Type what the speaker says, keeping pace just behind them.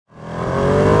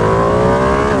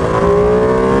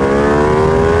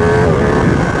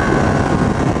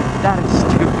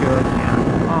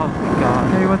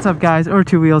What's up, guys? Or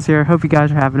Two Wheels here. Hope you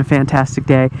guys are having a fantastic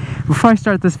day. Before I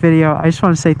start this video, I just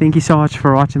want to say thank you so much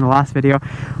for watching the last video.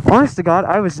 Honest to God,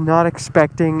 I was not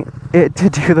expecting it to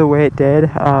do the way it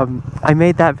did. I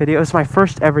made that video. It was my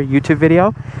first ever YouTube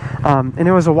video, and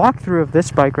it was a walkthrough of this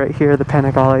bike right here, the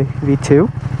Panigale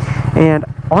V2. And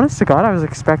honest to God, I was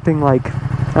expecting like,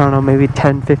 I don't know, maybe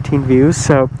 10-15 views.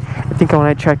 So I think when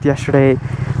I checked yesterday,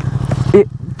 it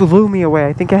blew me away.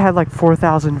 I think it had like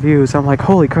 4,000 views. I'm like,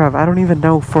 holy crap, I don't even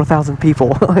know 4,000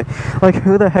 people. Like,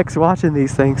 who the heck's watching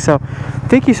these things? So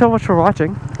thank you so much for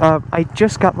watching. I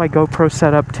just got my GoPro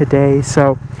set up today,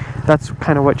 so that's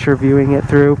kind of what you're viewing it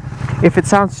through. If it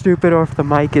sounds stupid or if the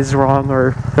mic is wrong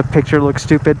or the picture looks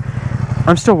stupid,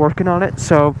 I'm still working on it,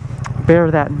 so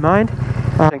bear that in mind.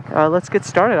 Let's get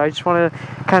started. I just want to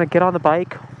kind of get on the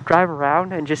bike, drive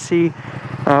around, and just see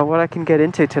what I can get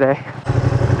into today.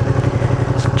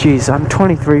 Jeez, I'm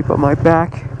 23, but my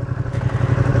back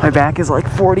is like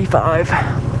 45.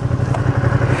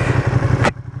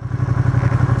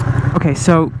 Okay,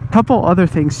 so a couple other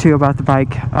things too about the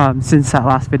bike since that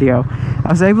last video. I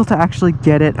was able to actually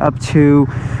get it up to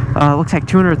looks like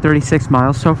 236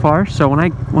 miles so far. So when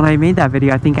I made that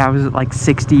video, I think I was at like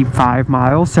 65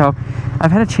 miles. So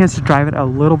I've had a chance to drive it a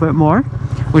little bit more,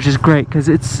 which is great because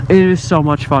it is so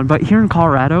much fun. But here in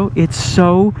Colorado, it's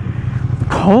so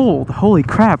cold. Holy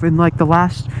crap. In like the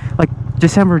last like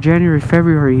December, January,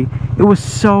 February, it was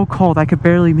so cold I could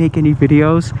barely make any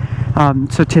videos.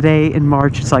 So today in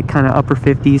March it's like kind of upper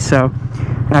 50s, so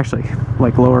actually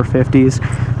like lower 50s,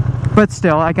 but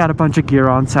still I got a bunch of gear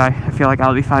on, so I feel like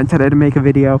I'll be fine today to make a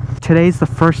video. Today's the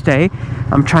first day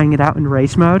I'm trying it out in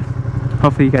race mode.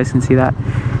 Hopefully you guys can see that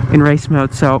in race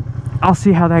mode, so I'll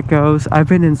see how that goes. I've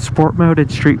been in sport mode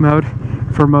and street mode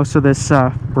for most of this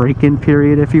break-in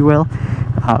period, if you will,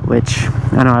 which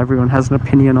I know everyone has an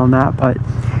opinion on that, but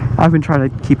I've been trying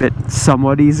to keep it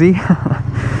somewhat easy.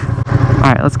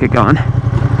 Alright, let's get going.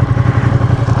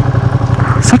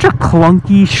 Such a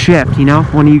clunky shift, you know,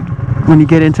 when you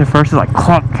get into first, it's like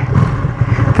clunk.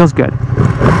 Feels good.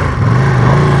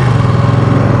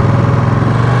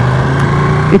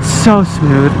 It's so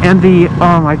smooth, and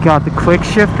oh my god, the quick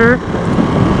shifter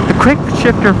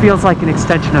feels like an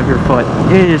extension of your foot.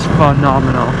 It is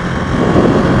phenomenal.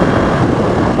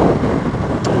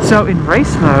 So in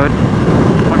race mode,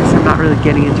 I guess I'm not really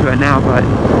getting into it now, but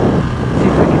see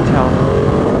if I can tell.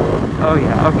 Oh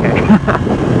yeah, okay.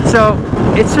 So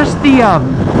it's just the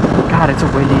god, it's a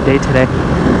windy day today.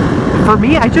 For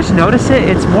me, I just notice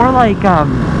it's more like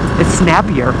it's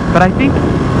snappier, but I think,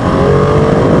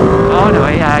 oh no,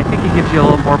 yeah, I think it gives you a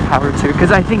little more power too,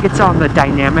 because I think it's on the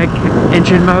dynamic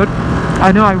engine mode.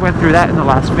 I know I went through that in the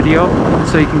last video,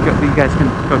 so you guys can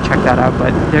go check that out.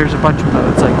 But there's a bunch of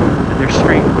modes, like there's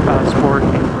street, sport,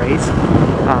 and race.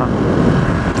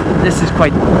 This is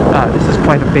quite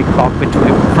a big bump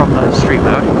from the street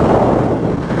mode.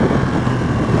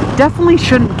 Definitely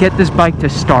shouldn't get this bike to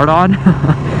start on,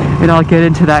 and I'll get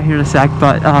into that here in a sec.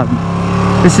 But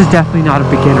this is definitely not a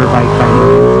beginner bike by any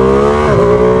means.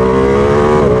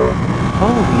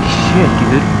 Holy shit,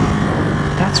 dude!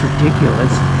 That's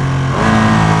ridiculous.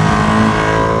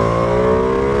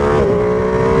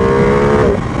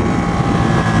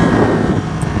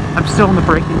 I'm still in the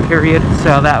braking period,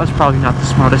 so that was probably not the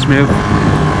smartest move.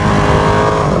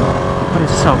 But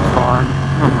it's so fun.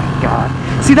 Oh my god.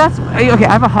 See, that's okay,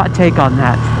 I have a hot take on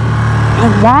that.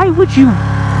 Why would you,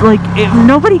 like, if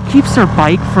nobody keeps their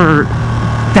bike for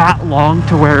that long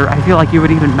to where I feel like it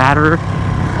would even matter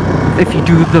if you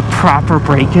do the proper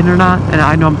break-in or not. And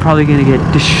I know I'm probably gonna get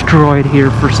destroyed here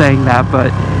for saying that,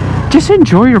 but just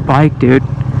enjoy your bike, dude.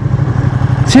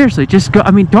 Seriously, just go.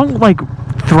 I mean, don't like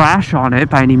thrash on it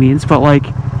by any means, but like,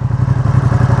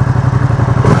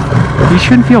 you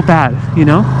shouldn't feel bad, you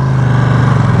know?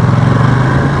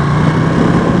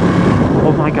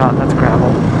 Oh my god, that's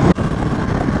gravel.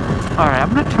 Alright,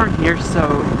 I'm gonna turn here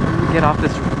so we get off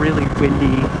this really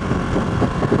windy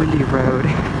road.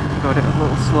 Go a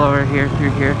little slower here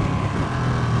through here.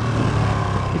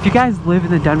 If you guys live in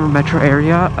the Denver metro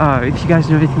area, if you guys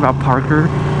know anything about Parker,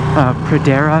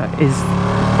 Pradera is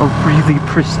a really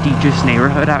prestigious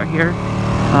neighborhood out here.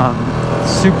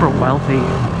 Super wealthy.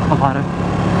 A lot of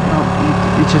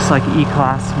it's just like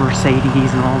E-Class,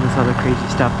 Mercedes, and all this other crazy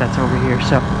stuff that's over here.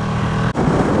 So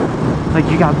like,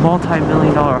 you got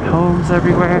multi-million-dollar homes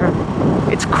everywhere.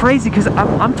 It's crazy because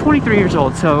I'm 23 years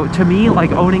old, so to me,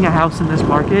 like, owning a house in this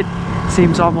market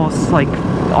seems almost like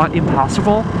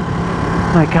impossible.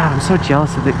 My god, I'm so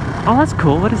jealous of it. Oh, that's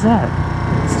cool. What is that?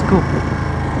 This is cool.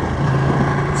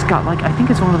 It's got like, I think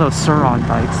it's one of those Suron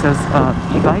bikes. Those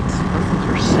e-bikes. Those things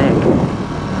are sick.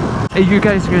 You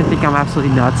guys are gonna think I'm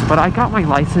absolutely nuts, but I got my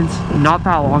license not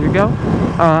that long ago.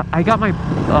 I got my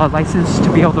license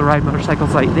to be able to ride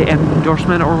motorcycles, like the M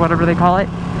endorsement or whatever they call it,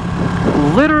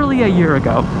 literally a year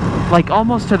ago, like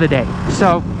almost to the day.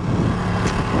 So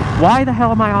why the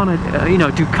hell am I on a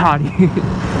Ducati?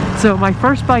 So my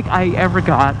first bike I ever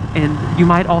got, and you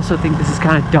might also think this is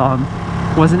kind of dumb,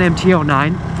 was an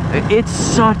MT-09. It's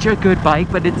such a good bike,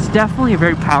 but it's definitely a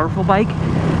very powerful bike.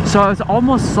 So I was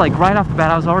almost like right off the bat,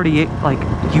 I was already like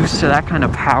used to that kind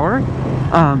of power.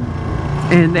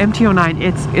 And the MT-09,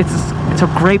 it's a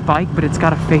great bike, but it's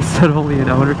got a face that only an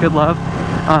owner could love.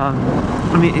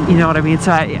 I mean, you know what I mean?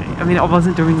 So I mean, I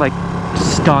wasn't doing like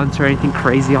stunts or anything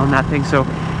crazy on that thing. So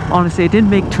honestly, it didn't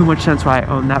make too much sense why I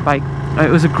owned that bike. It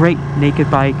was a great naked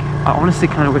bike. I honestly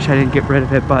kind of wish I didn't get rid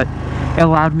of it, but it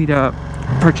allowed me to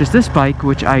purchase this bike,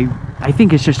 which I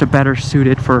think is just a better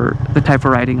suited for the type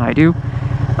of riding I do.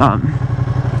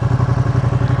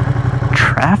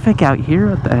 Traffic out here,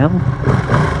 what the hell?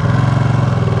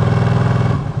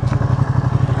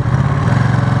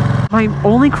 My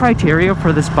only criteria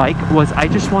for this bike was I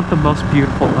just want the most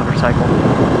beautiful motorcycle.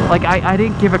 Like, I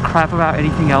didn't give a crap about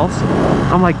anything else.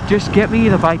 I'm like, just get me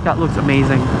the bike that looks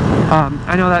amazing.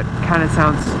 I know that kind of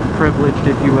sounds privileged,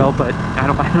 if you will, but I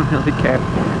don't really care.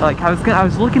 Like, I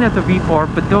was looking at the V4,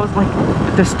 but those, like,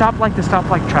 the stoplight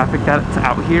traffic that's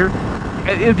out here,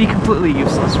 it would be completely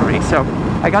useless for me. So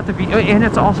I got the and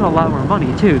it's also a lot more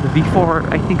money too. The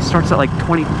V4 I think starts at like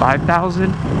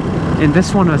 25,000, and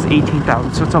this one was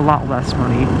 18,000, so it's a lot less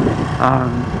money.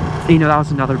 You know, that was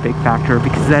another big factor,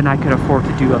 because then I could afford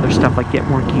to do other stuff like get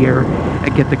more gear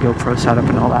and get the GoPro setup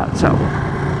and all that. So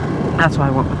that's why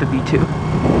I went with the V2.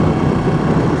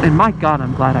 And my god,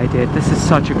 I'm glad I did. This is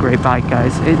such a great bike,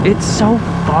 guys. It's so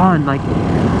fun. Like,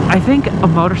 I think a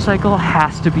motorcycle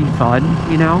has to be fun,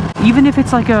 you know? Even if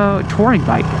it's like a touring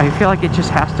bike, I feel like it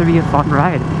just has to be a fun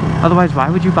ride. Otherwise,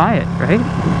 why would you buy it, right?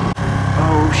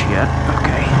 Oh shit,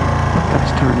 okay.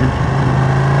 Guy's turning.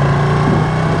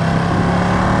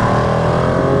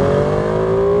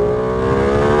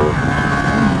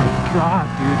 Oh my god,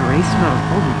 dude, race mode,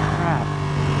 holy crap.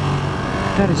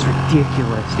 That is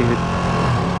ridiculous, dude.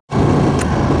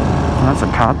 That's a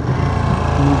cop.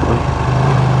 Oh boy.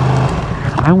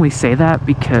 I only say that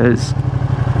because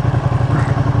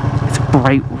it's a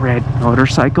bright red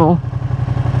motorcycle,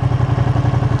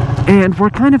 and we're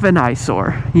kind of an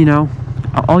eyesore, you know?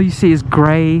 All you see is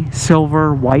gray,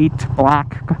 silver, white,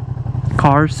 black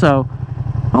cars. So,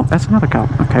 oh, that's another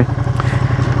cop. Okay.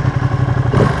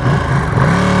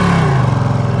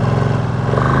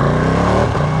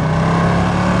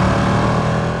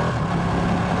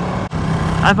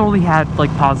 I've only had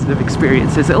like positive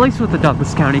experiences, at least with the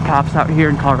Douglas County cops out here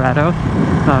in Colorado.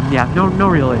 Yeah, no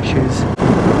real issues.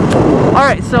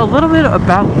 Alright, so a little bit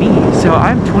about me. So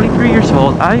I'm 23 years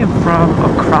old. I am from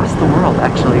across the world,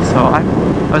 actually. So I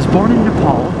was born in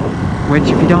Nepal, which,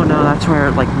 if you don't know, that's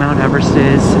where like Mount Everest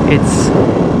is. It's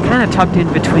kind of tucked in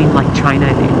between like China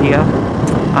and India.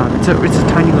 It's a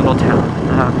tiny little town.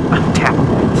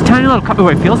 It's a tiny little, oh,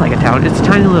 it feels like a town. It's a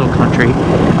tiny little country.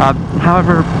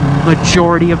 However,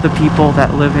 majority of the people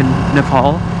that live in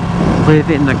Nepal live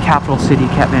in the capital city,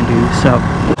 Kathmandu. So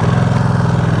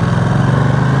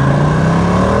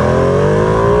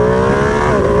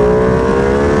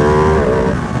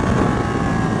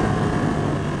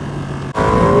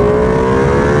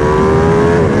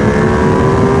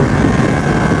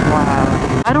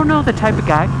I don't know the type of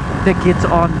guy that gets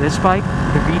on this bike,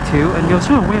 the V2, and goes,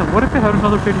 oh man, what if it had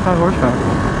another 55 horsepower?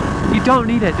 You don't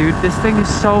need it, dude. This thing is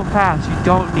so fast. You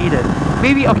don't need it.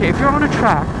 Maybe, okay, if you're on a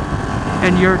track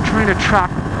and you're trying to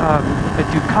track a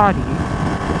Ducati,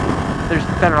 there's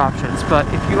better options. But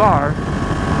if you are,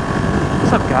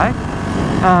 what's up, guy?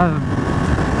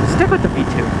 Stick with the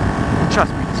V2.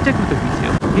 Trust me, stick with the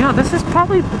V2. You know, this is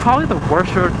probably the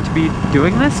worst road to be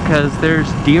doing this, because there's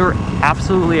deer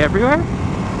absolutely everywhere.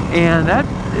 And that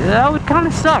would kind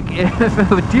of suck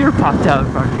if a deer popped out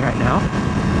in front of me right now.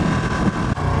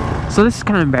 So this is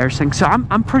kind of embarrassing. So I'm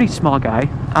a pretty small guy.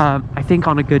 I think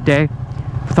on a good day,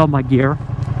 with all my gear,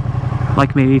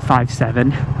 like maybe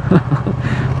 5'7",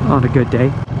 on a good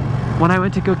day. When I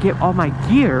went to go get all my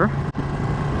gear,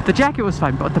 the jacket was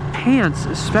fine, but the pants,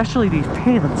 especially these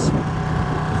pants,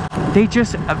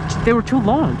 they were too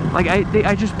long. Like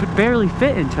I just could barely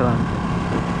fit into them.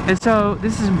 And so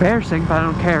this is embarrassing, but I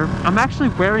don't care. I'm actually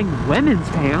wearing women's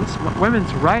pants,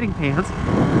 women's riding pants,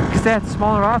 because they had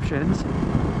smaller options.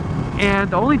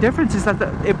 And the only difference is that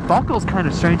it buckles kind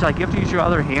of strange. Like, you have to use your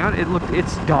other hand.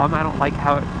 It's dumb. I don't like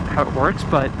how it works,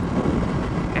 but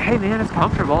hey man, it's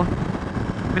comfortable.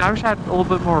 I mean, I wish I had a little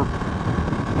bit more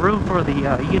room for the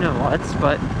you know what's,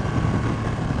 but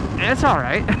It's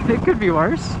alright. It could be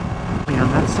worse. Man,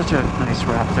 that's such a nice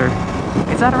Raptor.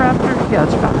 Is that a Raptor? Yeah,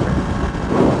 it's a Raptor.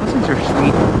 Those things are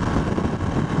sweet.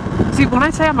 See, when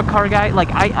I say I'm a car guy, like,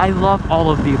 I love all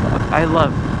of the above. I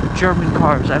love German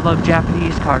cars. I love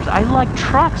Japanese cars. I like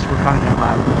trucks, for crying out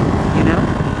loud. You know?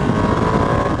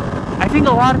 I think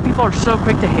a lot of people are so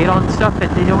quick to hate on stuff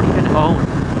that they don't even own.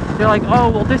 They're like, oh,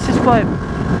 well, this is what,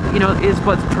 you know, is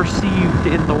what's perceived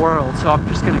in the world, so I'm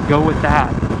just gonna go with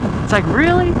that. It's like,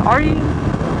 really? Are you?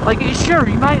 Like, sure,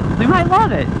 you might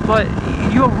love it, but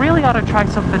you really ought to try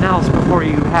something else before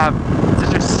you have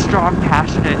such a strong,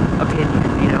 passionate opinion,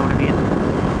 you know what I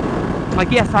mean?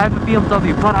 Like, yes, I have a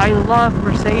BMW, but I love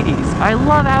Mercedes. I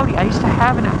love Audi. I used to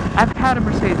have an Audi. I've had a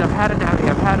Mercedes, I've had an Audi,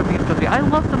 I've had a BMW. I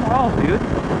love them all, dude.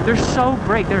 They're so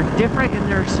great. They're different in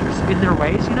their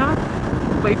ways, you know?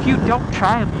 But if you don't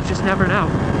try them, you just never know.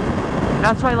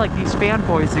 That's why, like, these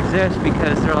fanboys exist,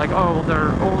 because they're like, oh, well,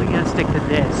 they're only gonna stick to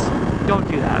this. Don't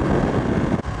do that.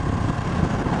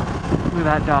 Look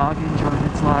at that dog enjoying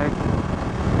its life.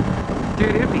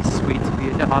 Dude, it'd be sweet to be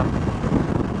a dog.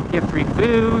 Get free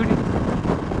food,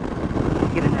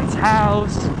 get a nice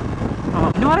house.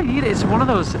 You know what I need is one of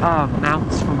those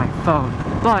mounts for my phone,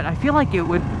 but I feel like it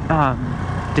would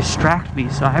distract me,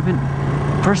 so I haven't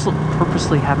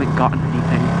purposely haven't gotten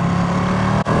anything.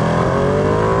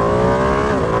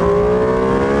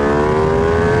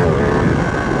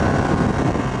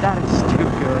 That is too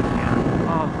good, man.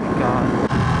 Oh my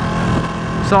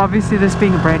god. So obviously, this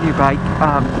being a brand new bike,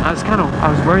 I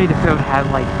was worried if it would have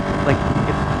like if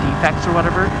defects or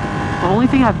whatever. The only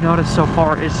thing I've noticed so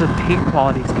far is the paint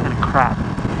quality is kind of crap.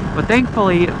 But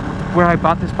thankfully, where I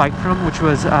bought this bike from, which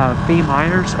was Fame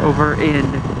Miners over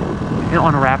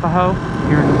on Arapahoe,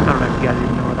 here in, I don't know if you guys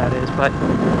even know where that is, but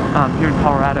here in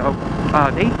Colorado,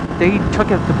 they took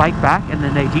the bike back and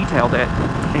then they detailed it,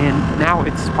 and now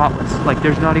it's spotless. Like,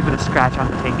 there's not even a scratch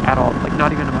on the tank at all, like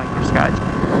not even a micro scratch.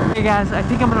 Hey guys, I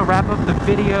think I'm gonna wrap up the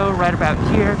video right about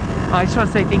here. I just want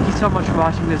to say thank you so much for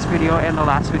watching this video and the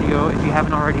last video. If you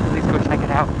haven't already, please go check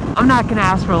it out. I'm not gonna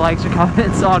ask for likes or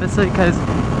comments, honestly, because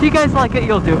if you guys like it,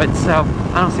 you'll do it, so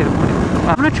I don't see the point.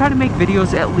 I'm gonna try to make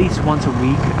videos at least once a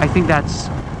week. I think that's,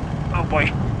 oh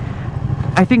boy,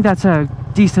 I think that's a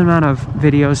decent amount of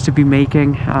videos to be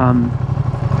making. I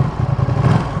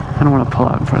don't want to pull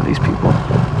out in front of these people.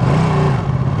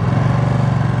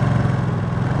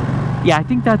 Yeah, I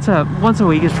think that's once a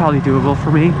week is probably doable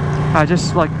for me.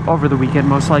 Just like over the weekend,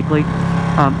 most likely.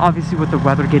 Obviously, with the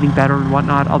weather getting better and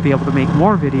whatnot, I'll be able to make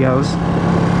more videos,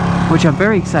 which I'm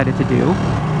very excited to do.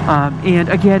 And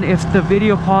again, if the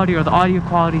video quality or the audio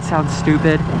quality sounds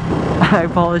stupid, I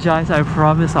apologize. I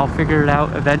promise I'll figure it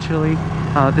out eventually.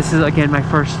 This is, again, my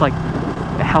first like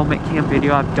helmet cam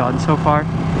video I've done so far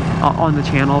on the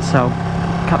channel, so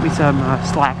cut me some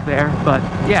slack there. But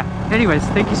yeah, anyways,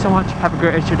 thank you so much. Have a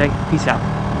great rest of your day. Peace out.